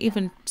we haven't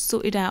even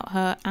sorted out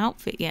her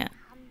outfit yet.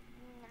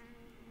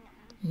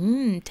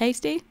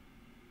 Tasty.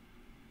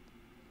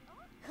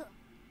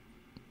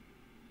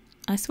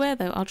 I swear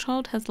though, our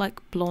child has like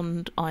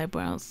blonde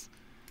eyebrows.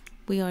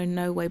 We are in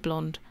no way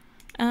blonde.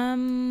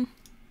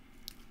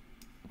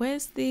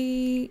 Where's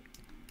the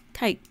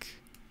cake?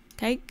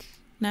 Cake?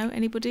 No,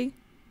 anybody?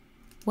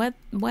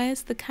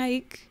 Where's the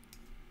cake?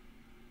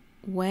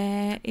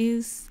 Where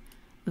is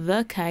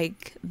the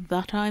cake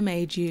that I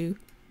made you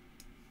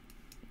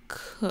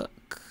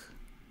cook?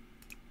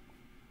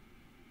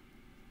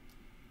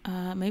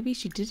 Maybe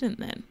she didn't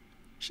then.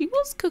 She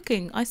was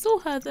cooking. I saw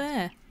her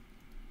there.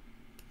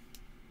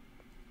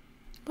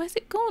 Where's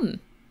it gone?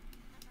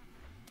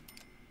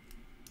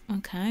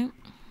 Okay.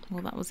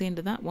 Well, that was the end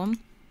of that one.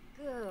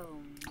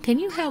 Can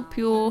you help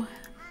your...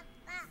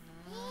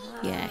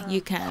 Yeah,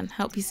 you can.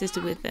 Help your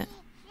sister with it.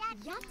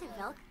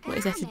 What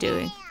is Etta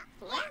doing?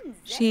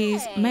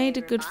 She's made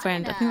a good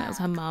friend. I think that was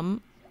her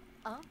mum.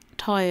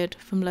 Tired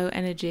from low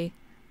energy.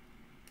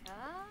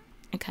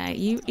 Okay,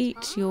 you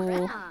eat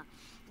your...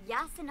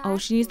 Oh,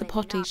 she needs the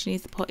potty. She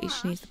needs the potty.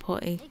 She needs the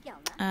potty.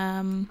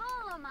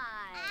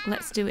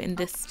 Let's do it in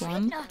this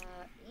one.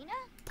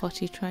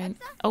 Potty train.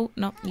 Oh,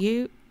 not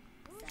you.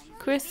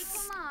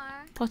 Chris.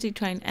 Potty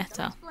train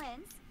Etta.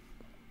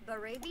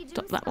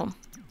 Stop that one.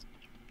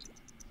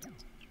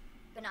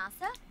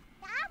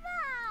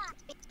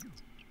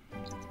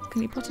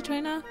 Can you potty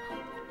train her?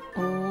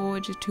 Oh,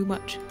 it's just too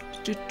much. It's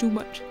just too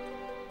much.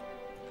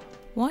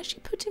 Why is she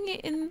putting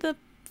it in the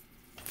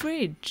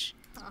fridge?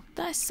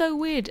 That is so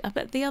weird. I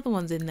bet the other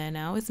one's in there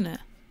now, isn't it?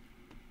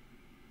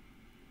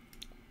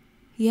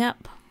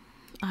 Yep.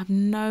 I have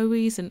no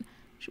reason.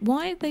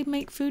 Why they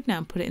make food now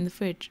and put it in the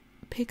fridge?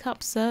 Pick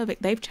up serving.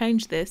 They've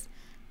changed this.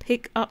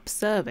 Pick up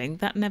serving.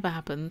 That never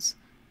happens.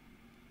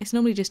 It's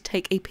normally just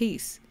take a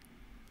piece.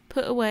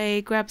 Put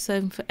away, grab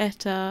serving for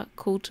Etta,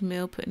 call to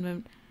meal, put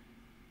in...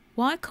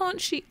 Why can't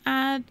she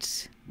add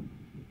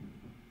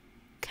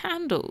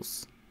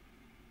candles?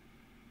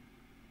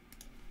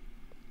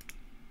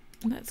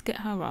 Let's get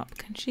her up.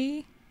 Can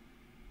she?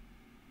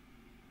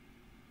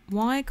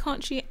 Why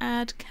can't she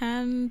add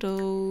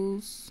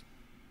candles?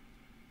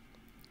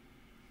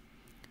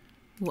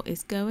 What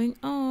is going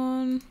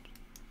on?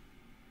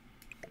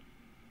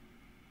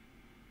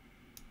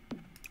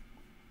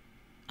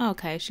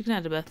 Okay, she can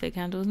add a birthday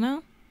candles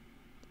now.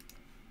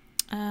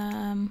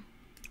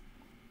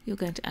 You're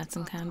going to add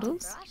some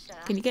candles.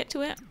 Can you get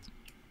to it?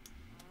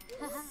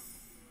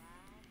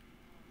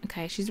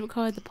 Okay, she's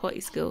required the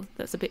potty skill.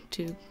 That's a bit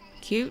too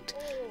cute.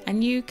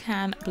 And you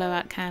can blow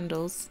out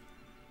candles.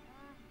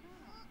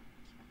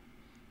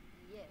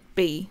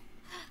 B.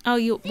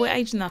 Oh, we're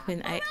aging up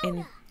in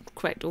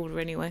correct order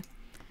anyway.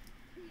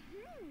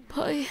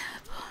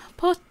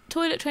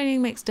 Toilet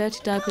training makes dirty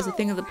diapers a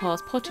thing of the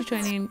past. Potty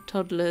training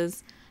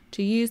toddlers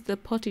to use the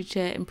potty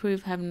chair.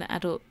 Improve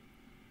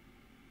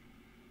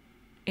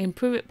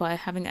it by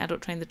having an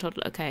adult train the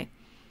toddler. Okay.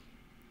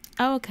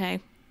 Oh, okay.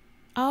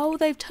 Oh,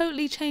 they've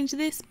totally changed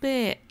this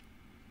bit.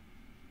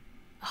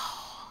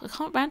 Oh, I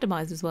can't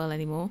randomise as well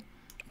anymore.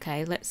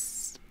 Okay,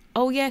 let's...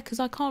 Oh, yeah, because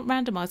I can't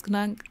randomise because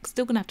I'm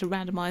still going to have to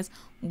randomise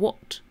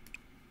what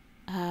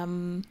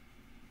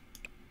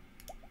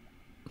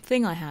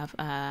thing I have.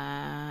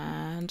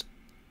 And...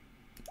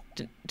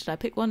 Did I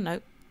pick one?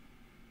 Nope.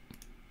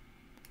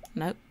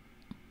 Nope.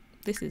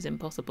 This is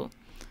impossible.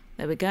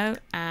 There we go.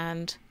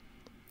 And...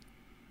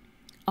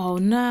 Oh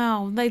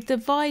no, they've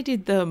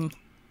divided them.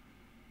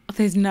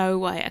 There's no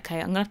way. Okay,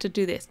 I'm going to have to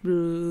do this.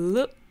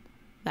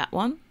 That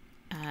one.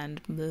 And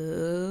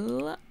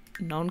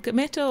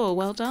non-committal.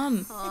 Well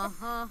done.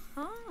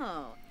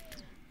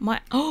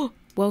 Oh,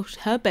 well,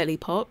 her belly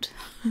popped.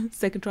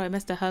 Second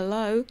trimester,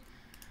 hello.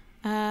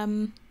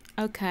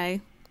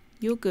 Okay.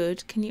 You're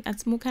good. Can you add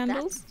some more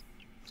candles?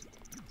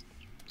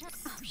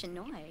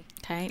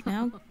 Okay,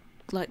 now,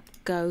 like,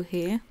 go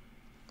here.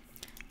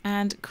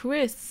 And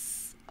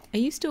Chris, are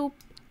you still...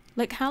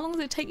 Like, how long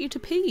does it take you to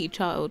pee,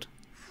 child?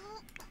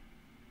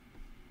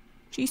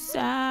 She's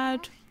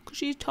sad because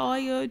she's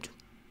tired.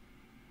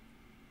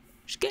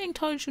 She's getting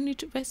tired. She'll need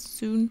to rest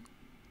soon.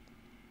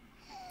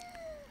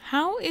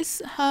 How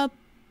is her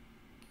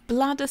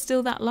bladder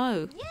still that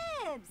low?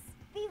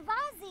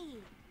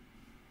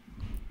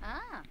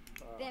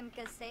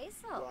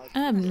 I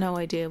have no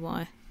idea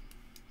why.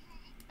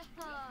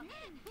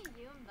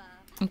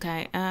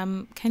 Okay,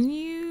 can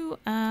you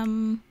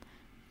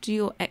do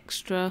your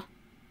extra...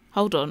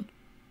 Hold on.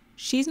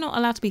 She's not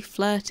allowed to be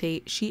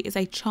flirty. She is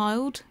a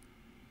child.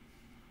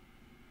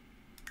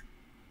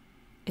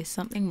 Is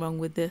something wrong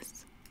with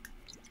this?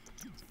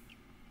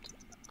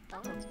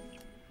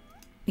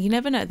 You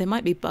never know. There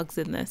might be bugs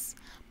in this.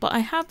 But I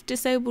have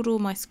disabled all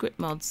my script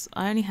mods.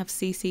 I only have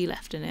CC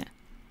left in it.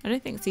 I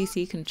don't think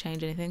CC can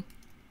change anything.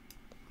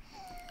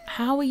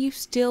 How are you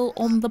still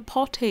on the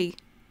potty?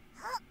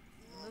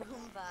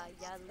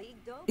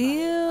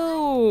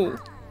 Ew.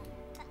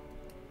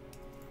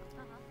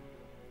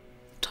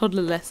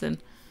 Toddler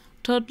lesson.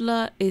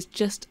 Toddler is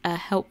just a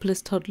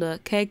helpless toddler.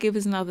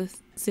 Caregivers and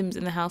others Sims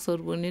in the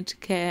household will need to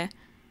care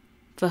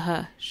for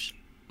her.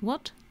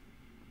 What?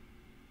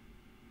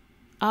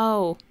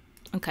 Oh,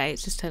 okay,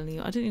 it's just telling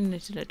you. I didn't even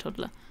need to know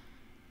toddler.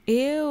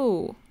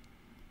 Ew.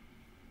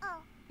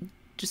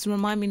 Just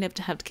remind me never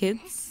to have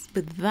kids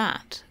with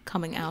that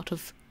coming out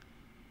of...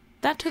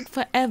 That took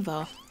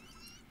forever.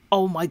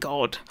 Oh my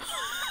god.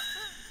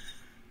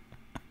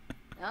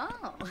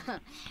 Oh,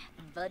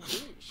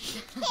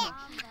 badoosh.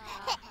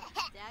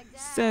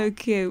 So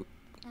cute.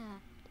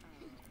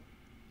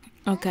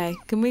 Okay,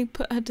 can we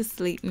put her to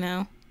sleep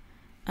now?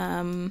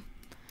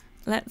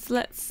 Let's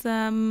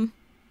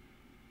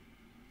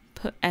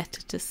put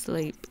Etta to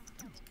sleep.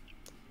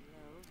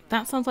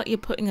 That sounds like you're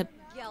putting a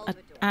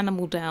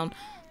animal down.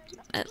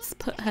 Let's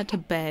put her to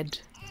bed.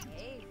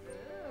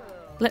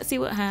 Let's see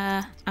what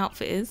her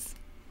outfit is.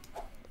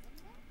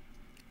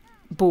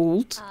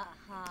 Bald.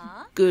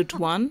 Good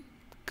one.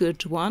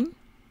 Good one.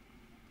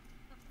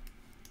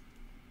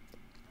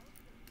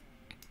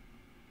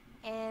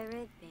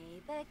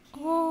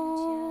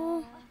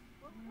 Oh.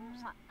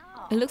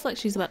 It looks like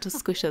she's about to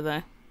squish her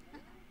though.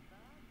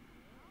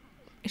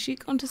 Is she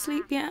gone to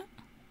sleep yet?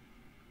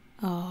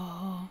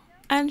 Oh.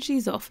 And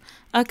she's off.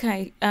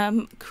 Okay,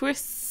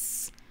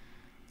 Chris,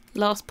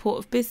 last port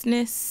of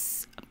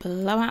business.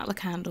 Blow out the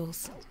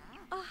candles.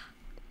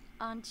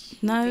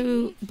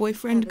 No,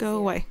 boyfriend, go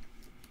away.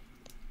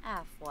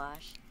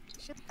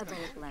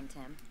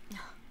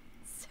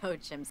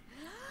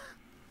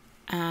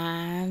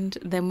 And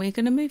then we're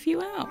going to move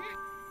you out.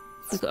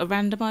 We've got to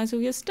randomise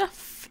all your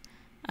stuff.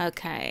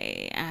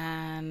 Okay,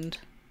 and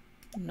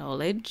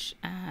knowledge,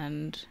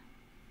 and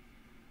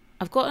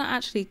I've got to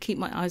actually keep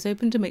my eyes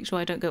open to make sure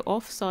I don't go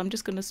off, so I'm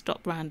just going to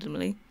stop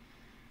randomly.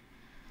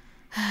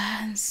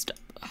 And stop.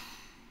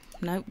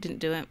 Nope, didn't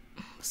do it.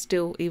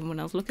 Still, even when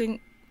I was looking.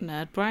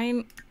 Nerd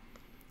brain.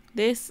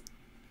 This.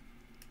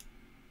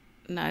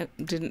 No,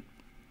 didn't.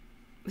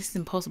 This is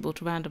impossible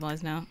to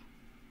randomise now.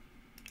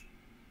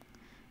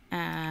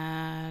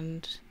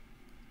 And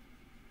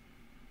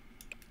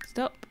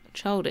stop.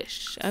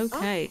 Childish.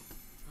 Okay.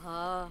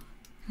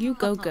 You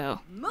go,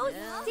 girl.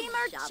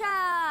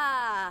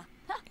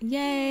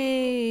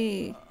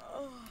 Yay.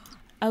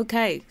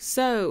 Okay,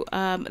 so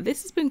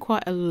this has been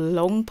quite a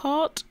long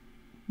part.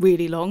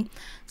 Really long.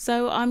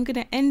 So I'm going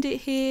to end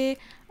it here.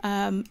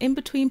 In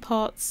between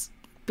parts,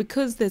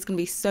 because there's going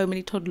to be so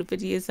many toddler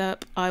videos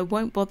up, I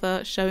won't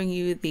bother showing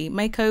you the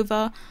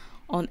makeover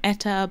on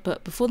Etta,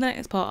 but before the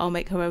next part I'll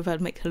make her over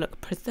and make her look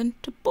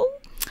presentable.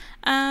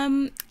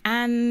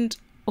 And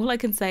all I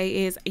can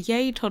say is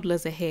yay,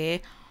 toddlers are here.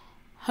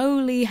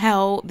 Holy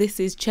hell, this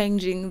is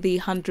changing the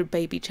 100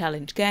 baby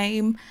challenge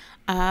game.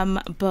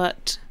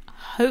 But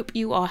hope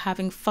you are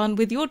having fun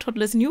with your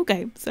toddlers in your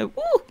game. So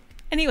woo!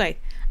 Anyway,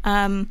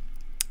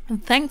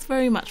 thanks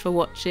very much for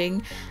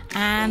watching,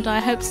 and I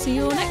hope to see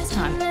you all next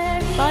time.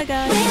 Bye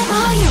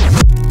guys.